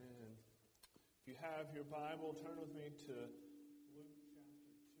If you have your Bible, turn with me to Luke chapter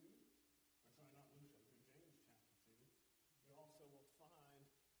 2. Not Luke chapter 2, James chapter 2. You also will find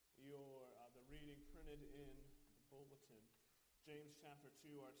the reading printed in the bulletin. James chapter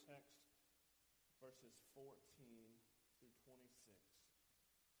 2, our text, verses 14 through 26.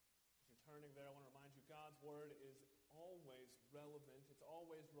 If you're turning there, I want to remind you, God's Word is always relevant. It's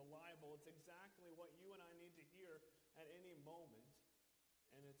always reliable. It's exactly what you and I need to hear at any moment.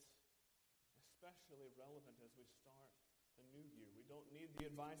 And it's especially relevant as we start a new year. We don't need the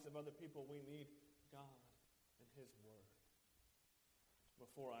advice of other people. We need God and His Word.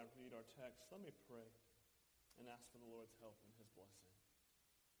 Before I read our text, let me pray and ask for the Lord's help and His blessing.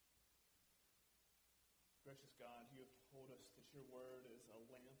 Gracious God, you have told us that your Word is a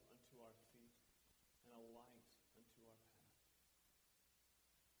lamp unto our feet and a light unto our path.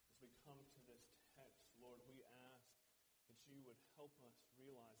 As we come to this text, Lord, we ask that you would help us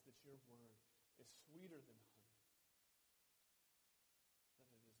realize that your Word is sweeter than honey,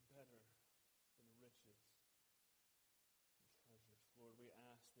 that it is better than riches and treasures. Lord, we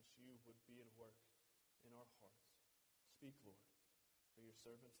ask that you would be at work in our hearts. Speak, Lord, for your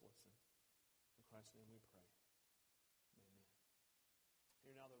servants listen. In Christ's name we pray. Amen.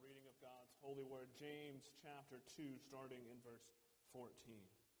 Hear now the reading of God's holy word, James chapter 2, starting in verse 14.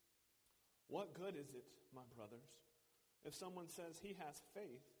 What good is it, my brothers, if someone says he has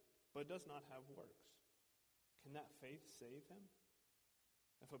faith but does not have works? Can that faith save him?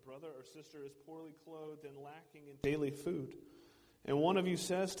 If a brother or sister is poorly clothed and lacking in daily food, and one of you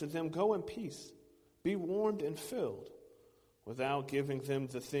says to them, go in peace, be warmed and filled, without giving them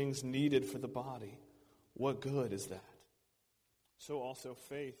the things needed for the body, what good is that? So also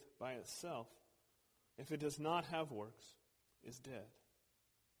faith by itself, if it does not have works, is dead.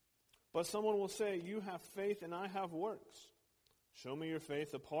 But someone will say, you have faith and I have works. Show me your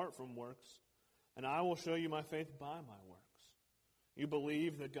faith apart from works, and I will show you my faith by my works. You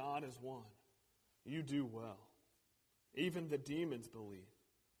believe that God is one. You do well. Even the demons believe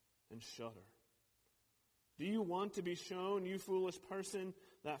and shudder. Do you want to be shown, you foolish person,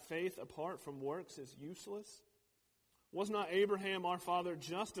 that faith apart from works is useless? Was not Abraham our father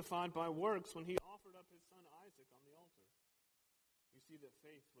justified by works when he offered up his son Isaac on the altar? You see that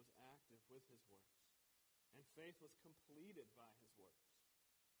faith was active with his works, and faith was completed by his works.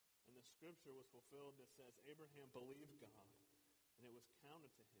 And the scripture was fulfilled that says, Abraham believed God, and it was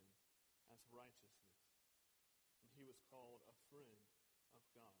counted to him as righteousness. And he was called a friend of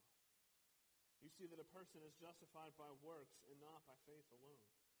God. You see that a person is justified by works and not by faith alone.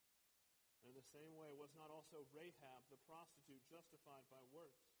 And in the same way, was not also Rahab the prostitute justified by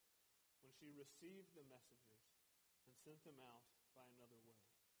works when she received the messengers and sent them out by another way?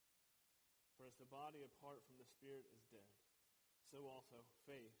 For as the body apart from the Spirit is dead, so also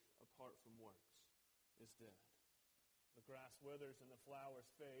faith apart from works is dead. The grass withers and the flowers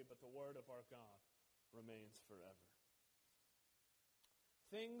fade, but the word of our God remains forever.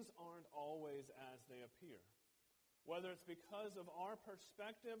 Things aren't always as they appear. Whether it's because of our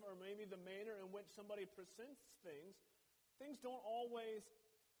perspective or maybe the manner in which somebody presents things, things don't always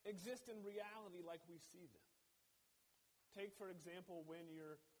exist in reality like we see them. Take, for example, when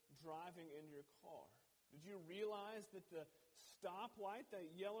you're driving in your car. Did you realize that the stoplight,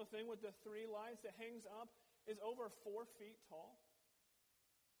 that yellow thing with the 3 lights that hangs up, is over 4 feet tall?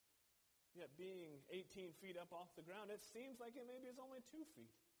 Yet being 18 feet up off the ground, it seems like it maybe is only 2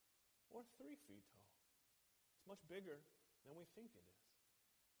 feet or 3 feet tall. It's much bigger than we think it is.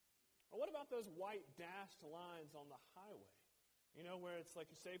 Or what about those white dashed lines on the highway? You know, where it's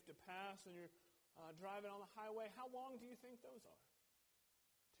like you're safe to pass and you're driving on the highway. How long do you think those are?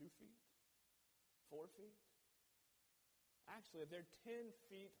 2 feet? 4 feet? Actually, they're 10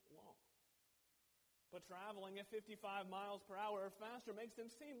 feet long. But traveling at 55 miles per hour or faster makes them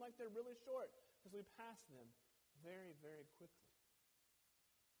seem like they're really short because we pass them very, very quickly.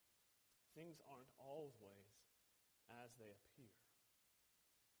 Things aren't always as they appear.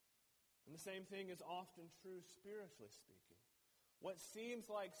 And the same thing is often true spiritually speaking. What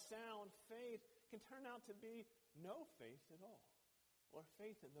seems like sound faith can turn out to be no faith at all, or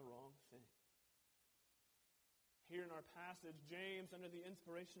faith in the wrong thing. Here in our passage, James, under the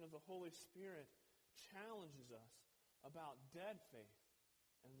inspiration of the Holy Spirit, challenges us about dead faith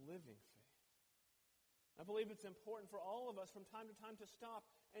and living faith. I believe it's important for all of us from time to time to stop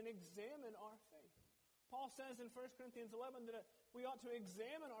and examine our faith. Paul says in 1 Corinthians 11 that we ought to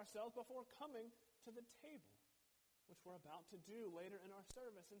examine ourselves before coming to the table, which we're about to do later in our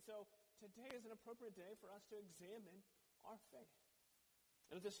service. And so today is an appropriate day for us to examine our faith.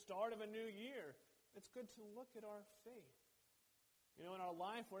 And at the start of a new year, it's good to look at our faith. In our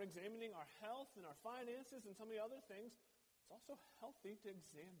life, we're examining our health and our finances and some of the other things. It's also healthy to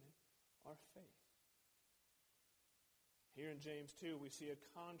examine our faith. Here in James 2, we see a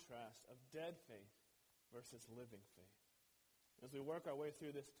contrast of dead faith versus living faith. As we work our way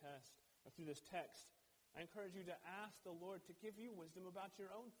through this text, I encourage you to ask the Lord to give you wisdom about your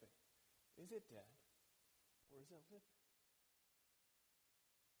own faith. Is it dead or is it living?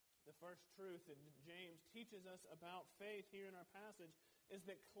 The first truth that James teaches us about faith here in our passage is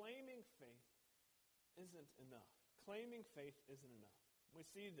that claiming faith isn't enough. Claiming faith isn't enough. We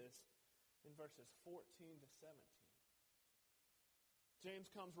see this in verses 14 to 17. James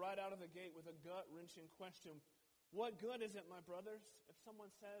comes right out of the gate with a gut-wrenching question. What good is it, my brothers, if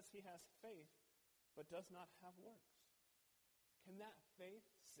someone says he has faith but does not have works? Can that faith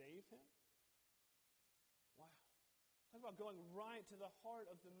save him? Wow. Talk about going right to the heart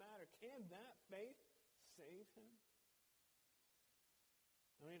of the matter. Can that faith save him?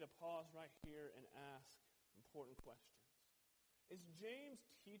 I need to pause right here and ask important questions. Is James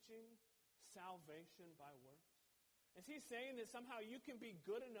teaching salvation by works? Is he saying that somehow you can be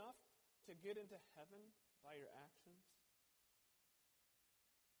good enough to get into heaven by your actions?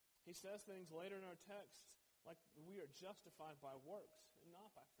 He says things later in our text like we are justified by works and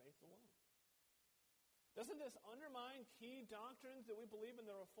not by faith alone. Doesn't this undermine key doctrines that we believe in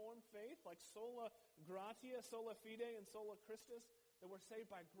the Reformed faith, like sola gratia, sola fide, and sola Christus, that we're saved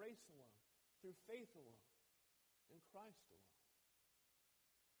by grace alone, through faith alone, in Christ alone?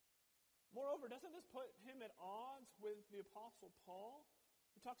 Moreover, doesn't this put him at odds with the Apostle Paul,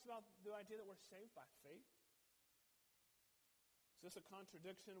 who talks about the idea that we're saved by faith? Is this a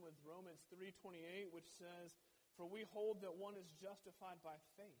contradiction with Romans 3:28, which says, "For we hold that one is justified by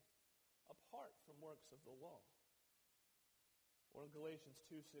faith, apart from works of the law"? Or Galatians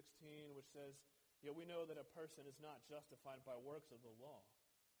 2:16, which says, "Yet we know that a person is not justified by works of the law,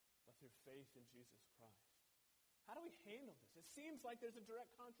 but through faith in Jesus Christ." How do we handle this? It seems like there's a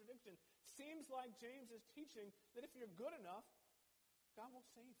direct contradiction. It seems like James is teaching that if you're good enough, God will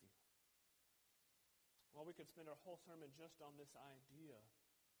save you. Well, we could spend our whole sermon just on this idea.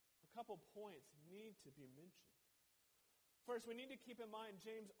 A couple points need to be mentioned. First, we need to keep in mind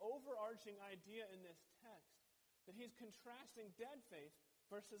James' overarching idea in this text, that he's contrasting dead faith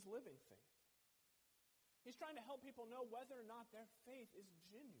versus living faith. He's trying to help people know whether or not their faith is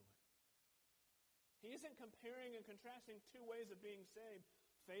genuine. He isn't comparing and contrasting two ways of being saved,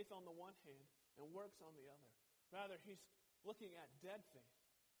 faith on the one hand and works on the other. Rather, he's looking at dead faith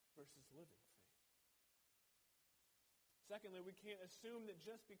versus living faith. Secondly, we can't assume that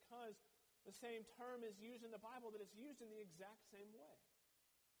just because the same term is used in the Bible that it's used in the exact same way.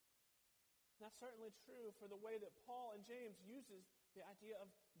 And that's certainly true for the way that Paul and James uses the idea of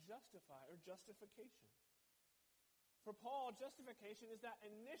justify or justification. For Paul, justification is that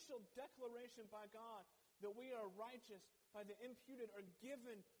initial declaration by God that we are righteous by the imputed or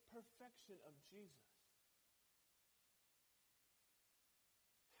given perfection of Jesus.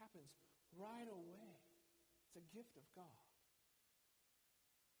 It happens right away. It's a gift of God.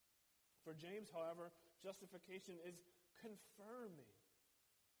 For James, however, justification is confirming.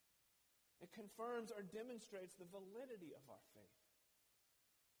 It confirms or demonstrates the validity of our faith.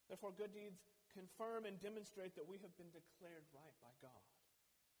 Therefore, good deeds confirm and demonstrate that we have been declared right by God.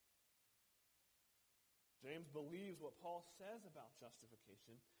 James believes what Paul says about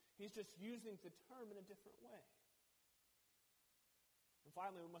justification. He's just using the term in a different way. And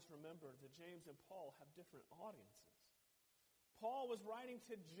finally, we must remember that James and Paul have different audiences. Paul was writing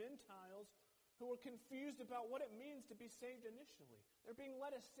to Gentiles who were confused about what it means to be saved initially. They're being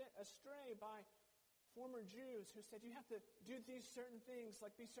led astray by former Jews who said you have to do these certain things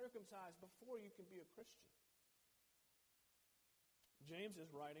like be circumcised before you can be a Christian. James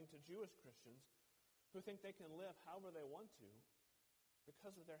is writing to Jewish Christians who think they can live however they want to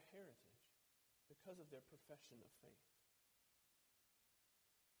because of their heritage, because of their profession of faith.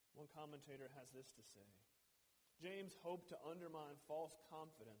 One commentator has this to say: James hoped to undermine false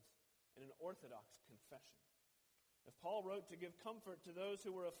confidence in an orthodox confession. If Paul wrote to give comfort to those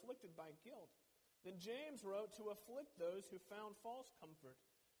who were afflicted by guilt, then James wrote to afflict those who found false comfort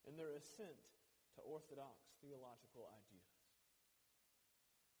in their assent to orthodox theological ideas.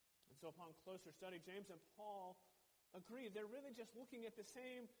 And so upon closer study, James and Paul agree they're really just looking at the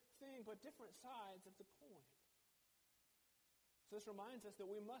same thing but different sides of the coin. So this reminds us that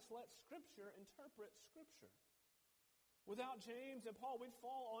we must let Scripture interpret Scripture. Without James and Paul, we'd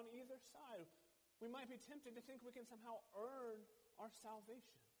fall on either side. We might be tempted to think we can somehow earn our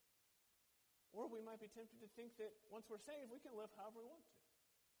salvation. Or we might be tempted to think that once we're saved, we can live however we want to.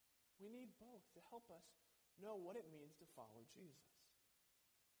 We need both to help us know what it means to follow Jesus.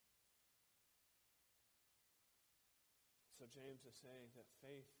 So James is saying that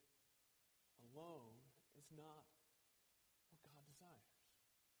faith alone is not what God desires.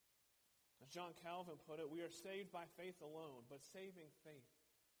 As John Calvin put it, we are saved by faith alone, but saving faith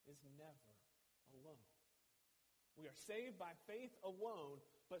is never alone. We are saved by faith alone,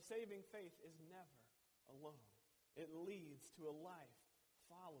 but saving faith is never alone. It leads to a life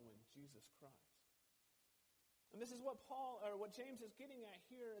following Jesus Christ. And this is what James is getting at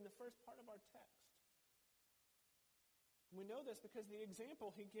here in the first part of our text. And we know this because the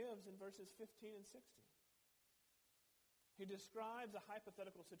example he gives in verses 15 and 16. He describes a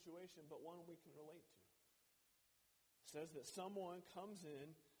hypothetical situation, but one we can relate to. He says that someone comes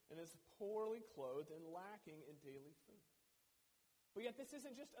in and is poorly clothed and lacking in daily food. But yet this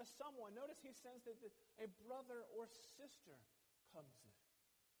isn't just a someone. Notice he says that a brother or sister comes in.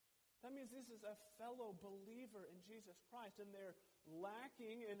 That means this is a fellow believer in Jesus Christ, and they're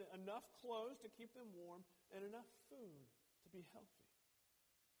lacking in enough clothes to keep them warm and enough food to be healthy.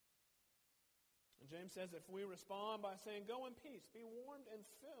 And James says if we respond by saying, "Go in peace, be warmed and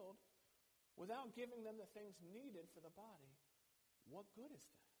filled," without giving them the things needed for the body, what good is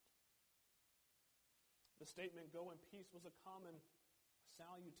that? The statement, "Go in peace," was a common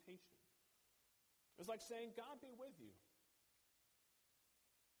salutation. It was like saying, "God be with you."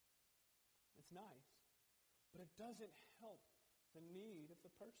 It's nice, but it doesn't help the need of the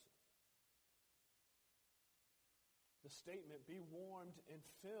person. The statement, "Be warmed and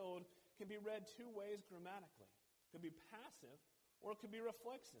filled," can be read two ways grammatically. It could be passive or it could be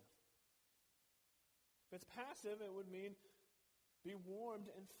reflexive. If it's passive, it would mean be warmed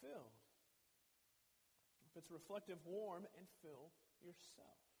and filled. If it's reflective, warm and fill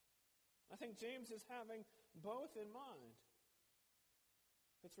yourself. I think James is having both in mind.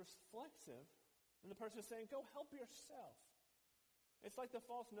 If it's reflexive, then the person is saying, go help yourself. It's like the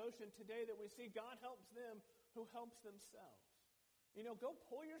false notion today that we see God helps them who helps themselves. Go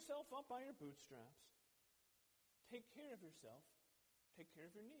pull yourself up by your bootstraps. Take care of yourself. Take care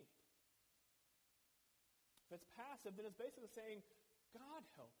of your need. If it's passive, then it's basically saying, God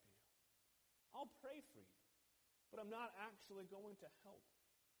help you. I'll pray for you, but I'm not actually going to help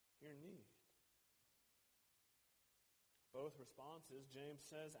your need. Both responses, James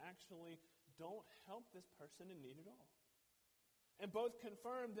says, actually don't help this person in need at all. And both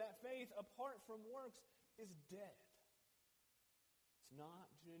confirm that faith apart from works is dead. It's not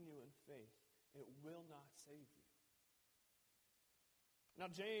genuine faith. It will not save you. Now,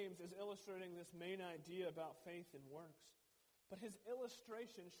 James is illustrating this main idea about faith and works, but his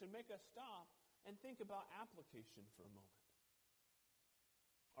illustration should make us stop and think about application for a moment.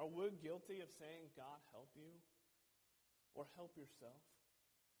 Are we guilty of saying, God help you, or help yourself,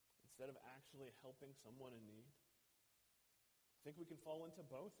 instead of actually helping someone in need? I think we can fall into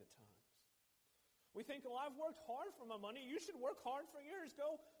both at times. We think, well, I've worked hard for my money. You should work hard for yours.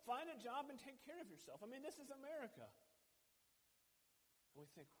 Go find a job and take care of yourself. This is America. And we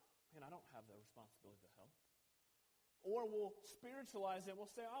think, man, I don't have the responsibility to help. Or we'll spiritualize it.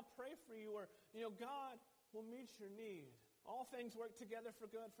 We'll say, I'll pray for you. Or, God will meet your need. All things work together for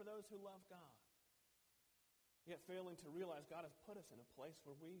good for those who love God. Yet failing to realize God has put us in a place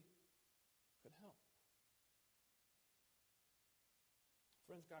where we could help.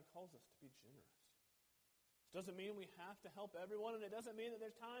 Friends, God calls us to be generous. It doesn't mean we have to help everyone, and it doesn't mean that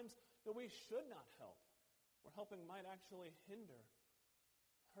there's times that we should not help, where helping might actually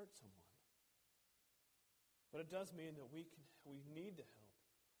hurt someone. But it does mean that we need to help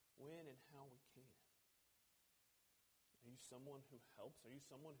when and how we can. Are you someone who helps? Are you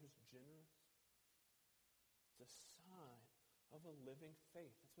someone who's generous? It's a sign of a living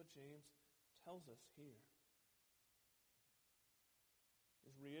faith. That's what James tells us here.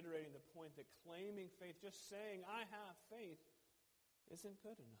 Is reiterating the point that claiming faith, just saying, I have faith, isn't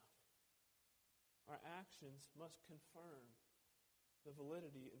good enough. Our actions must confirm the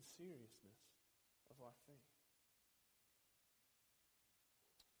validity and seriousness of our faith.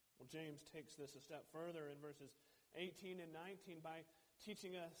 Well, James takes this a step further in verses 18 and 19 by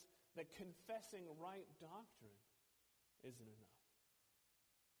teaching us that confessing right doctrine isn't enough.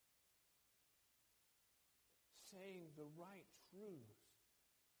 Saying the right truths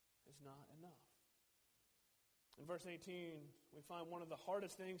is not enough. In verse 18, we find one of the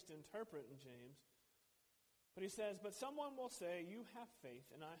hardest things to interpret in James. But he says, but someone will say, you have faith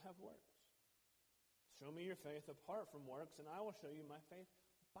and I have works. Show me your faith apart from works, and I will show you my faith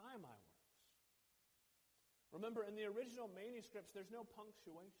by my works. Remember, in the original manuscripts, there's no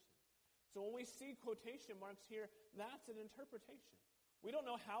punctuation. So when we see quotation marks here, that's an interpretation. We don't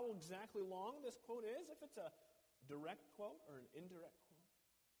know how exactly long this quote is, if it's a direct quote or an indirect quote.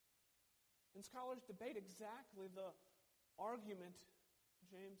 And scholars debate exactly the argument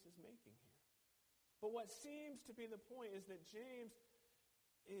James is making here. But what seems to be the point is that James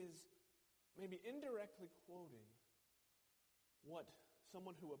is maybe indirectly quoting what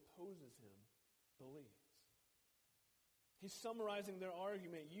someone who opposes him believes. He's summarizing their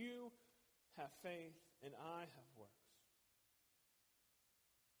argument. You have faith and I have works.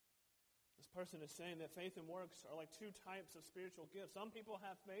 This person is saying that faith and works are like two types of spiritual gifts. Some people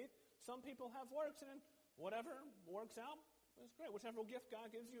have faith, some people have works, and whatever works out is great. Whichever gift God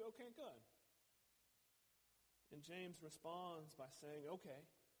gives you, okay, good. And James responds by saying, okay,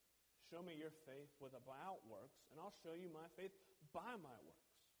 show me your faith without works, and I'll show you my faith by my works.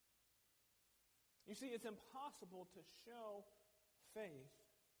 You see, it's impossible to show faith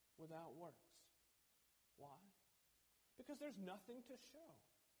without works. Why? Because there's nothing to show.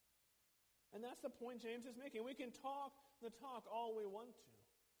 And that's the point James is making. We can talk the talk all we want to,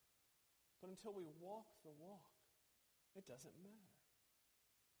 but until we walk the walk, it doesn't matter.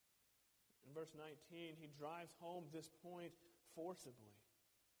 In verse 19, he drives home this point forcibly.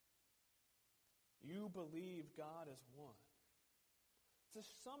 You believe God is one. It's a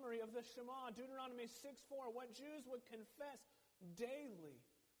summary of the Shema, Deuteronomy 6:4, what Jews would confess daily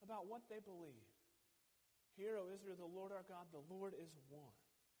about what they believe. Hear, O Israel, the Lord our God, the Lord is one.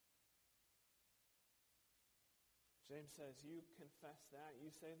 James says, you confess that, you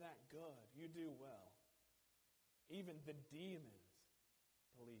say that, good, you do well. Even the demons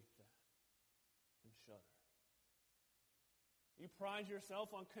believe that and shudder. You pride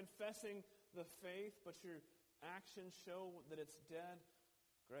yourself on confessing the faith, but your actions show that it's dead.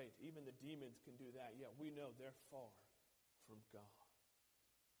 Great, even the demons can do that, yet we know they're far from God.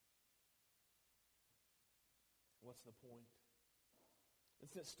 What's the point?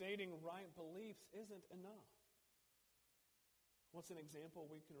 It's that stating right beliefs isn't enough. What's an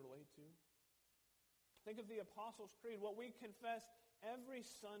example we can relate to? Think of the Apostles' Creed, what we confess every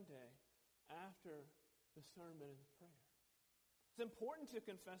Sunday after the sermon and the prayer. It's important to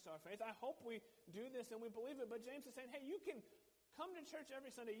confess our faith. I hope we do this and we believe it. But James is saying, hey, you can come to church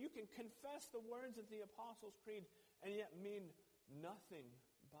every Sunday. You can confess the words of the Apostles' Creed and yet mean nothing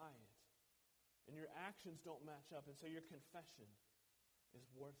by it. And your actions don't match up. And so your confession is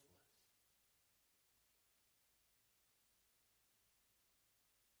worthless.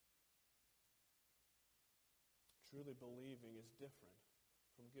 Truly believing is different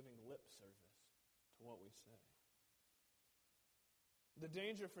from giving lip service to what we say. The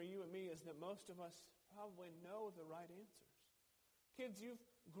danger for you and me is that most of us probably know the right answers. Kids, you've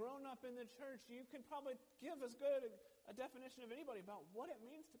grown up in the church. You can probably give as good a definition of anybody about what it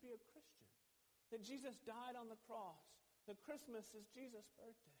means to be a Christian. That Jesus died on the cross. That Christmas is Jesus'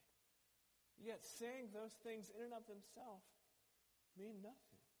 birthday. Yet saying those things in and of themselves mean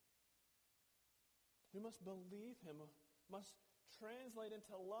nothing. We must believe him, must translate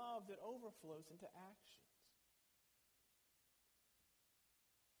into love that overflows into actions.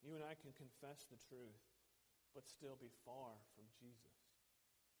 You and I can confess the truth, but still be far from Jesus.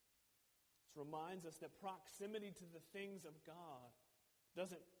 This reminds us that proximity to the things of God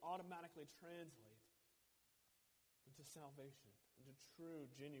doesn't automatically translate into salvation, into true,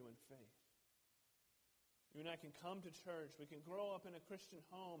 genuine faith. You and I can come to church. We can grow up in a Christian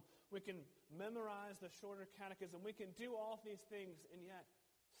home. We can memorize the shorter catechism. We can do all these things and yet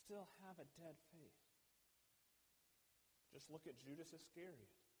still have a dead faith. Just look at Judas Iscariot.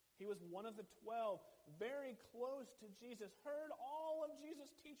 He was one of the 12, very close to Jesus, heard all of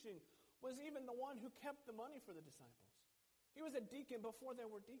Jesus' teaching, was even the one who kept the money for the disciples. He was a deacon before there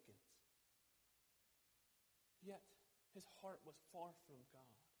were deacons. Yet his heart was far from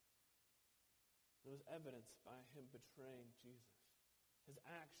God. It was evidenced by him betraying Jesus. His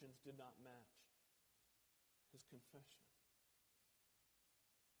actions did not match his confession.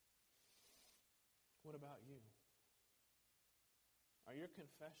 What about you? Are your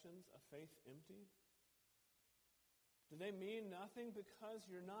confessions of faith empty? Do they mean nothing because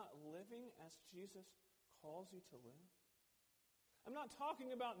you're not living as Jesus calls you to live? I'm not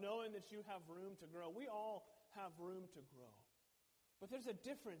talking about knowing that you have room to grow. We all have room to grow. But there's a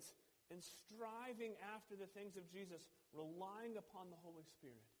difference in striving after the things of Jesus, relying upon the Holy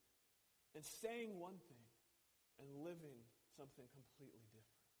Spirit, and saying one thing and living something completely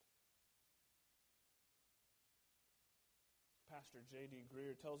different. Pastor J.D.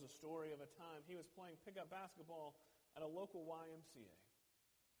 Greer tells a story of a time he was playing pickup basketball at a local YMCA.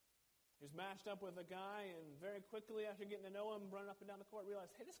 He was matched up with a guy, and very quickly after getting to know him, running up and down the court,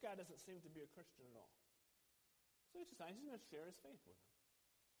 realized, hey, this guy doesn't seem to be a Christian at all. So he decides he's going to share his faith with him.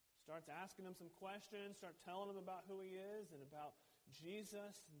 Starts asking him some questions, starts telling him about who he is and about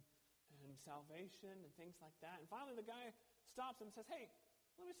Jesus and salvation and things like that. And finally the guy stops him and says, hey,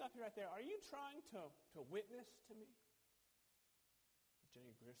 let me stop you right there. Are you trying to witness to me?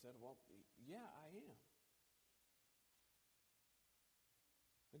 J.D. Greear said, well, yeah, I am.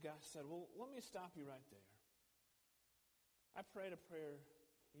 The guy said, well, let me stop you right there. I prayed a prayer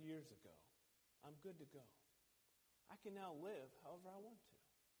years ago. I'm good to go. I can now live however I want to.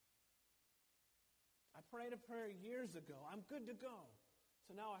 I prayed a prayer years ago. I'm good to go.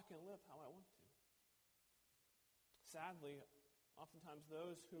 So now I can live how I want to. Sadly, oftentimes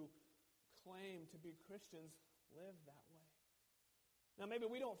those who claim to be Christians live that way. Now maybe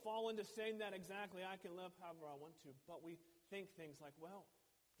we don't fall into saying that exactly, I can live however I want to, but we think things like, well,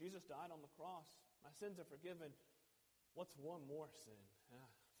 Jesus died on the cross. My sins are forgiven. What's one more sin?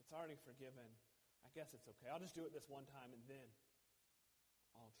 If it's already forgiven, I guess it's okay. I'll just do it this one time and then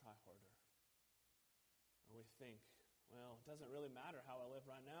I'll try harder. Or we think, well, it doesn't really matter how I live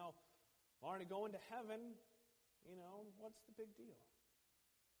right now. I'm already going to heaven. What's the big deal?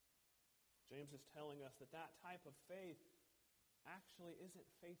 James is telling us that type of faith actually isn't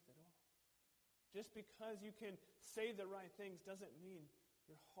faith at all. Just because you can say the right things doesn't mean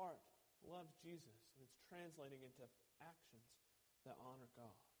your heart loves Jesus and it's translating into actions that honor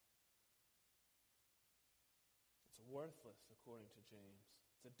God. It's worthless, according to James.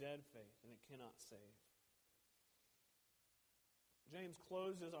 It's a dead faith, and it cannot save. James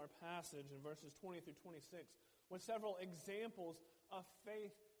closes our passage in verses 20 through 26 with several examples of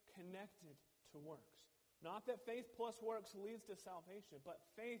faith connected to works. Not that faith plus works leads to salvation, but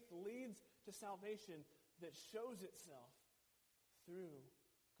faith leads to salvation that shows itself through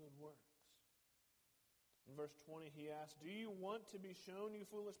good works. In verse 20, he asks, do you want to be shown, you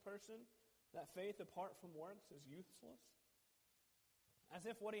foolish person, that faith apart from works is useless? As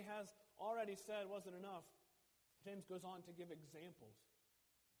if what he has already said wasn't enough, James goes on to give examples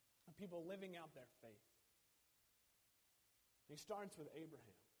of people living out their faith. He starts with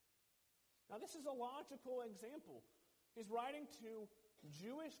Abraham. Now, this is a logical example. He's writing to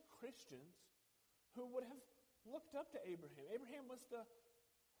Jewish Christians who would have looked up to Abraham. Abraham was the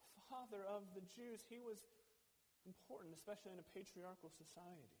father of the Jews. He was important, especially in a patriarchal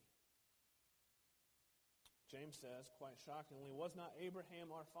society. James says, quite shockingly, was not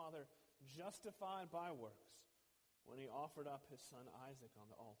Abraham our father justified by works when he offered up his son Isaac on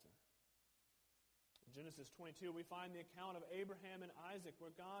the altar? In Genesis 22, we find the account of Abraham and Isaac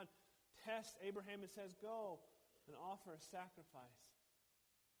where God tests Abraham and says, go and offer a sacrifice.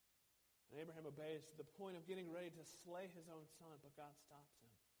 And Abraham obeys to the point of getting ready to slay his own son, but God stops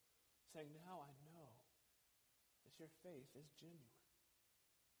him, saying, now I know that your faith is genuine.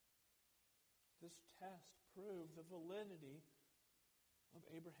 This test proved the validity of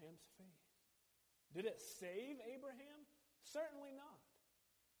Abraham's faith. Did it save Abraham? Certainly not.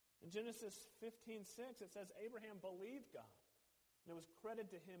 In Genesis 15:6, it says Abraham believed God, and it was credited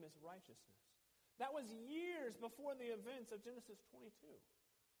to him as righteousness. That was years before the events of Genesis 22.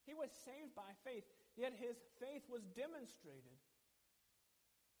 He was saved by faith, yet his faith was demonstrated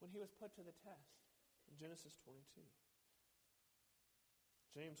when he was put to the test in Genesis 22.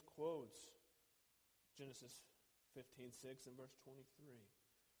 James quotes Genesis 15:6 and verse 23.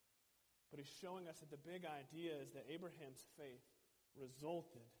 But he's showing us that the big idea is that Abraham's faith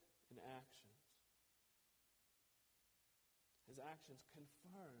resulted in actions. His actions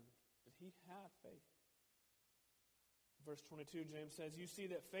confirmed that he had faith. Verse 22, James says, you see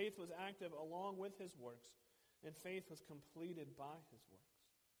that faith was active along with his works, and faith was completed by his works.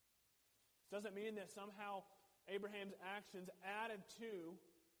 This doesn't mean that somehow Abraham's actions added to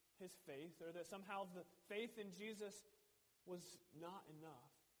his faith, or that somehow the faith in Jesus was not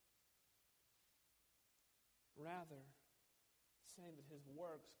enough. Rather, saying that his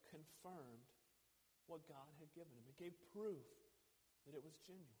works confirmed what God had given him. It gave proof that it was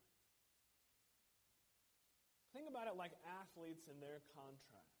genuine. Think about it like athletes and their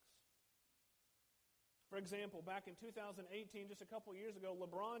contracts. For example, back in 2018, just a couple years ago,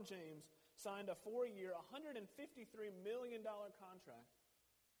 LeBron James signed a 4-year, $153 million contract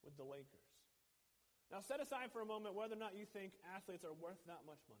with the Lakers. Now, set aside for a moment whether or not you think athletes are worth that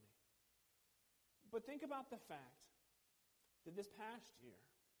much money. But think about the fact that this past year,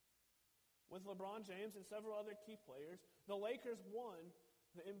 with LeBron James and several other key players, the Lakers won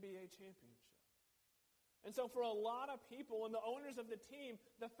the NBA championship. And so for a lot of people and the owners of the team,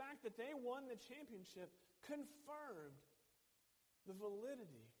 the fact that they won the championship confirmed the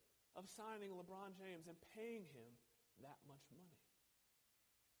validity of signing LeBron James and paying him that much money.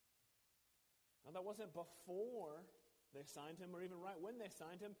 Now, that wasn't before they signed him or even right when they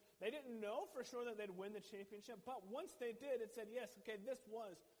signed him. They didn't know for sure that they'd win the championship, but once they did, it said, yes, okay, this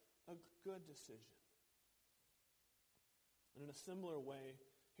was a good decision. And in a similar way,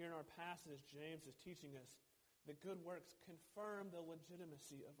 here in our passage, James is teaching us that good works confirm the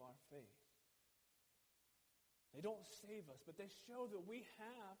legitimacy of our faith. They don't save us, but they show that we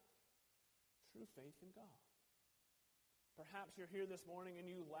have true faith in God. Perhaps you're here this morning and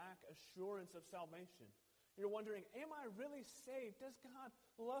you lack assurance of salvation. You're wondering, am I really saved? Does God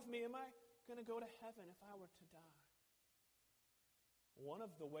love me? Am I going to go to heaven if I were to die? One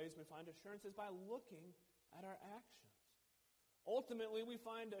of the ways we find assurance is by looking at our actions. Ultimately, we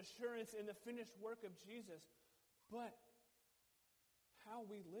find assurance in the finished work of Jesus, but how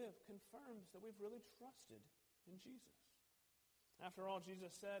we live confirms that we've really trusted in Jesus. After all,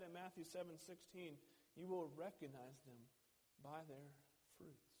 Jesus said in Matthew 7:16, you will recognize them by their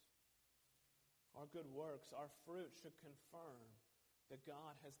fruits. Our good works, our fruit should confirm that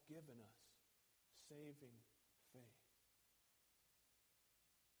God has given us saving faith.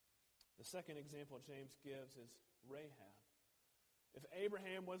 The second example James gives is Rahab. If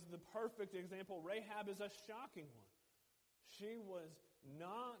Abraham was the perfect example, Rahab is a shocking one. She was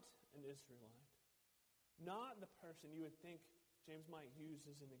not an Israelite, not the person you would think James might use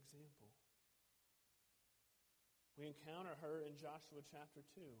as an example. We encounter her in Joshua chapter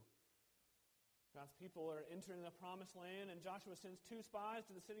 2. God's people are entering the promised land, and Joshua sends 2 spies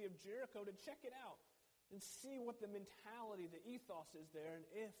to the city of Jericho to check it out and see what the mentality, the ethos is there, and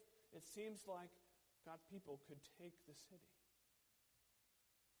if it seems like God's people could take the city.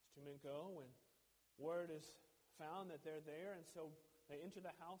 These 2 men go, and word is found that they're there, and so they enter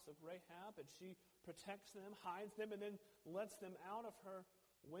the house of Rahab, and she protects them, hides them, and then lets them out of her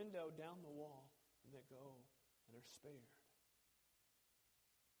window down the wall, and they go and are spared.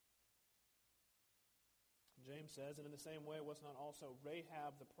 James says, and in the same way, was not also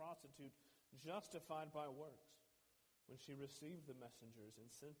Rahab the prostitute justified by works when she received the messengers and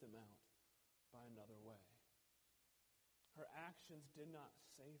sent them out by another way? Her actions did not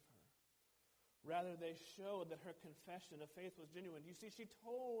save her. Rather, they showed that her confession of faith was genuine. You see, she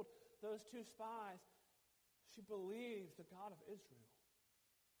told those 2 spies she believed the God of Israel.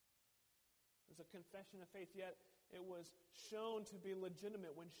 It was a confession of faith, yet it was shown to be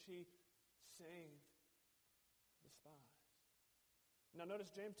legitimate when she saved the spies. Now notice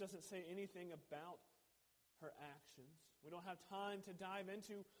James doesn't say anything about her actions. We don't have time to dive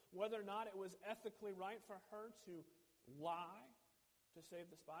into whether or not it was ethically right for her to lie to save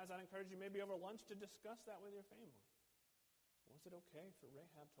the spies. I'd encourage you maybe over lunch to discuss that with your family. Was it okay for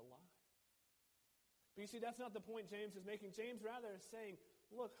Rahab to lie? But you see, that's not the point James is making. James rather is saying,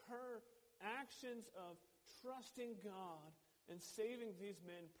 look, her actions of trusting God and saving these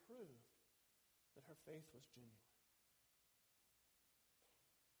men proved that her faith was genuine.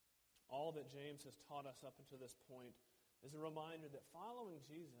 All that James has taught us up until this point is a reminder that following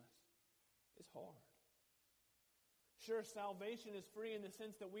Jesus is hard. Sure, salvation is free in the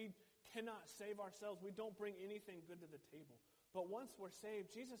sense that we cannot save ourselves. We don't bring anything good to the table. But once we're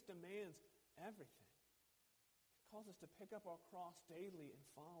saved, Jesus demands everything. He calls us to pick up our cross daily and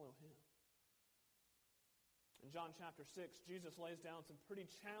follow him. In John chapter 6, Jesus lays down some pretty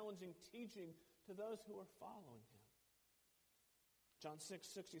challenging teaching to those who are following him. John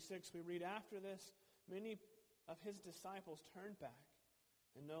 6:66, we read, after this, many of his disciples turned back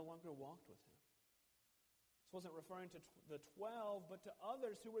and no longer walked with him. This wasn't referring to the 12, but to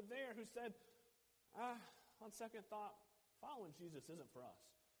others who were there who said, on second thought, following Jesus isn't for us.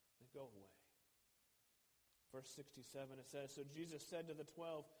 They go away. Verse 67, it says, so Jesus said to the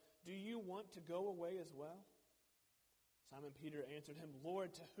 12, do you want to go away as well? Simon Peter answered him,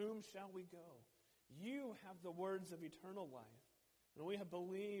 Lord, to whom shall we go? You have the words of eternal life, and we have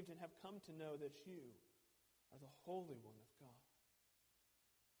believed and have come to know that you are the Holy One of God.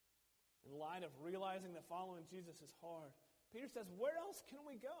 In light of realizing that following Jesus is hard, Peter says, where else can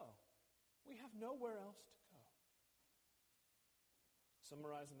we go? We have nowhere else to go.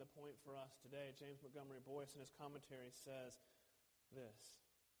 Summarizing the point for us today, James Montgomery Boyce in his commentary says this: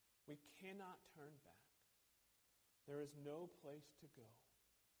 we cannot turn back. There is no place to go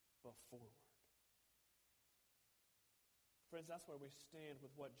but forward. Friends, that's where we stand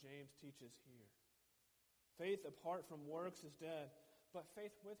with what James teaches here. Faith apart from works is dead, but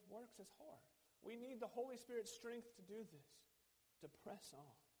faith with works is hard. We need the Holy Spirit's strength to do this, to press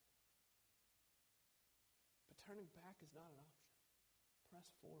on. But turning back is not an option. Press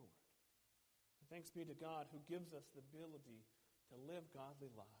forward. And thanks be to God who gives us the ability to live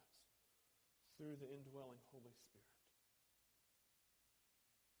godly lives through the indwelling Holy Spirit.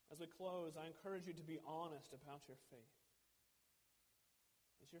 As we close, I encourage you to be honest about your faith.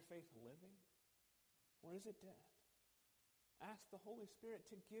 Is your faith living, or is it dead? Ask the Holy Spirit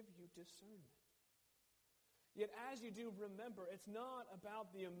to give you discernment. Yet as you do, remember, it's not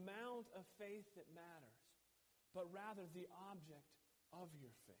about the amount of faith that matters, but rather the object of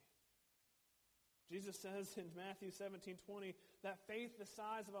your faith. Jesus says in Matthew 17:20 that faith the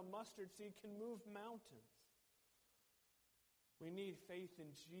size of a mustard seed can move mountains. We need faith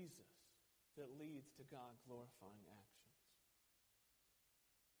in Jesus that leads to God-glorifying actions.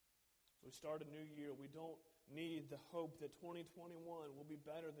 So we start a new year. We don't need the hope that 2021 will be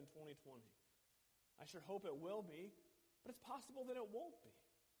better than 2020. I sure hope it will be, but it's possible that it won't be.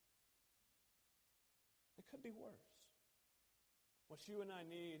 It could be worse. What you and I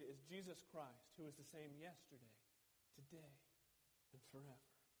need is Jesus Christ, who is the same yesterday, today, and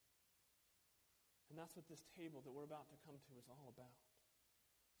forever. And that's what this table that we're about to come to is all about.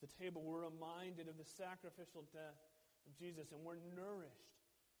 The table, we're reminded of the sacrificial death of Jesus, and we're nourished,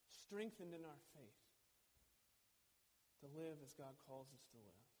 strengthened in our faith to live as God calls us to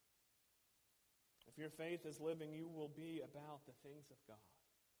live. If your faith is living, you will be about the things of God.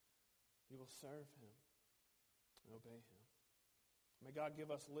 You will serve Him and obey Him. May God give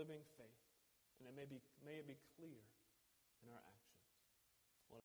us living faith, and may it be clear in our actions.